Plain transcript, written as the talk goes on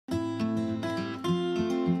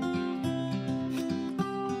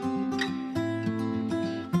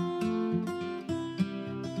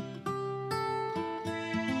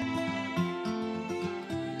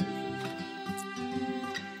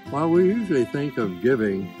While we usually think of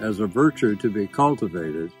giving as a virtue to be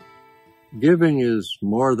cultivated, giving is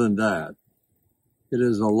more than that. It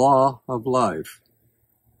is a law of life.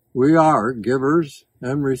 We are givers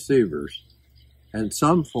and receivers, and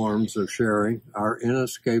some forms of sharing are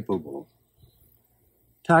inescapable.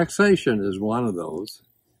 Taxation is one of those.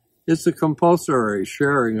 It's the compulsory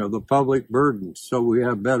sharing of the public burdens so we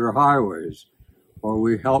have better highways, or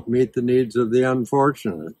we help meet the needs of the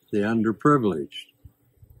unfortunate, the underprivileged,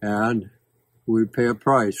 and we pay a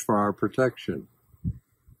price for our protection.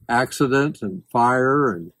 Accident and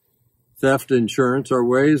fire and theft insurance are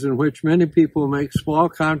ways in which many people make small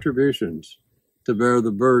contributions to bear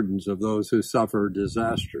the burdens of those who suffer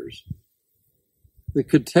disasters. The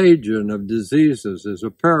contagion of diseases is a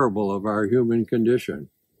parable of our human condition.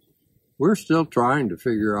 We're still trying to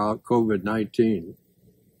figure out COVID-19.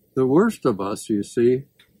 The worst of us, you see,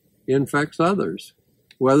 infects others,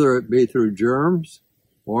 whether it be through germs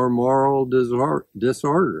or moral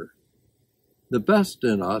disorder. The best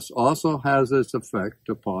in us also has its effect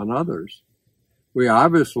upon others. We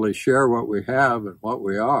obviously share what we have and what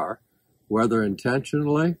we are, whether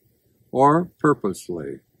intentionally or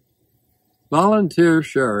purposely. Volunteer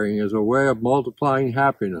sharing is a way of multiplying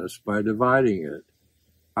happiness by dividing it.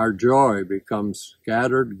 Our joy becomes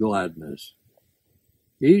scattered gladness.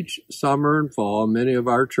 Each summer and fall, many of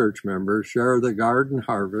our church members share the garden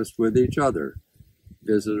harvest with each other,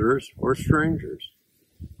 visitors or strangers.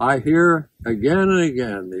 I hear again and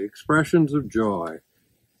again the expressions of joy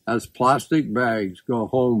as plastic bags go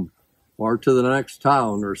home or to the next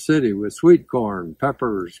town or city with sweet corn,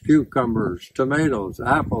 peppers, cucumbers, tomatoes,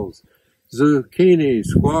 apples, zucchini,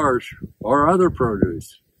 squash, or other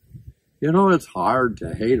produce. You know, it's hard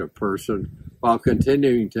to hate a person while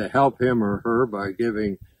continuing to help him or her by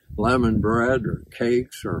giving lemon bread or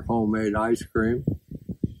cakes or homemade ice cream.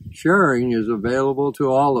 Sharing is available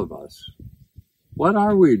to all of us. What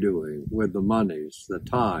are we doing with the monies, the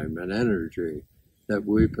time, and energy that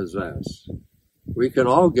we possess? We can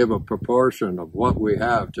all give a proportion of what we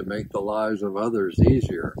have to make the lives of others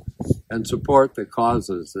easier and support the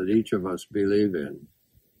causes that each of us believe in.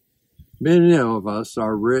 Many of us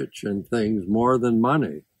are rich in things more than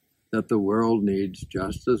money that the world needs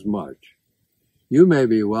just as much. You may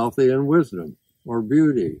be wealthy in wisdom or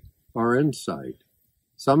beauty or insight.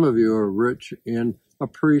 Some of you are rich in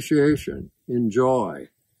appreciation, in joy,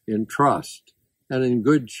 in trust, and in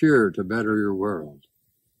good cheer to better your world.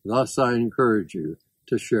 Thus, I encourage you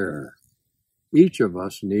to share. Each of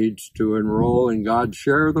us needs to enroll in God's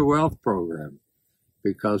Share the Wealth program.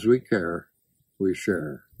 Because we care, we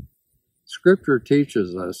share. Scripture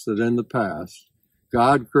teaches us that in the past,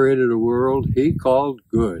 God created a world He called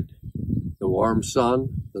good. The warm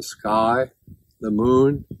sun, the sky, the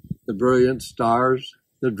moon, the brilliant stars,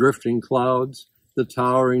 the drifting clouds, the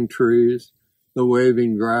towering trees, the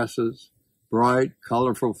waving grasses, bright,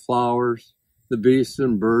 colorful flowers, the beasts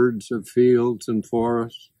and birds of fields and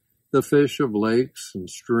forests, the fish of lakes and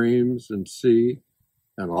streams and sea,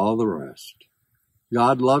 and all the rest.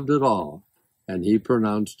 God loved it all, and He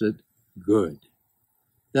pronounced it good.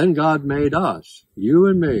 Then God made us, you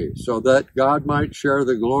and me, so that God might share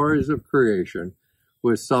the glories of creation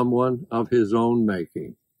with someone of His own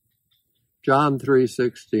making. John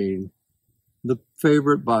 3:16, the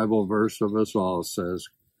favorite Bible verse of us all, says,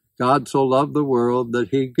 God so loved the world that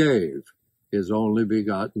He gave His only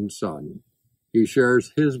begotten Son. He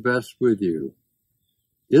shares His best with you.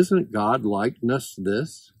 Isn't God likeness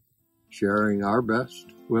this? Sharing our best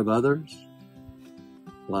with others?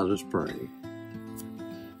 Let us pray.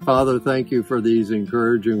 Father, thank you for these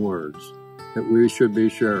encouraging words, that we should be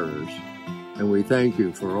sharers. And we thank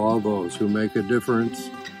you for all those who make a difference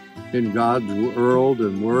in God's world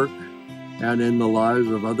and work and in the lives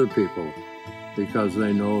of other people because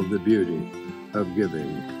they know the beauty of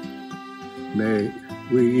giving. May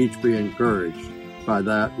we each be encouraged by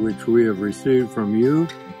that which we have received from you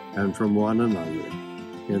and from one another.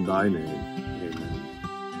 In thy name, amen.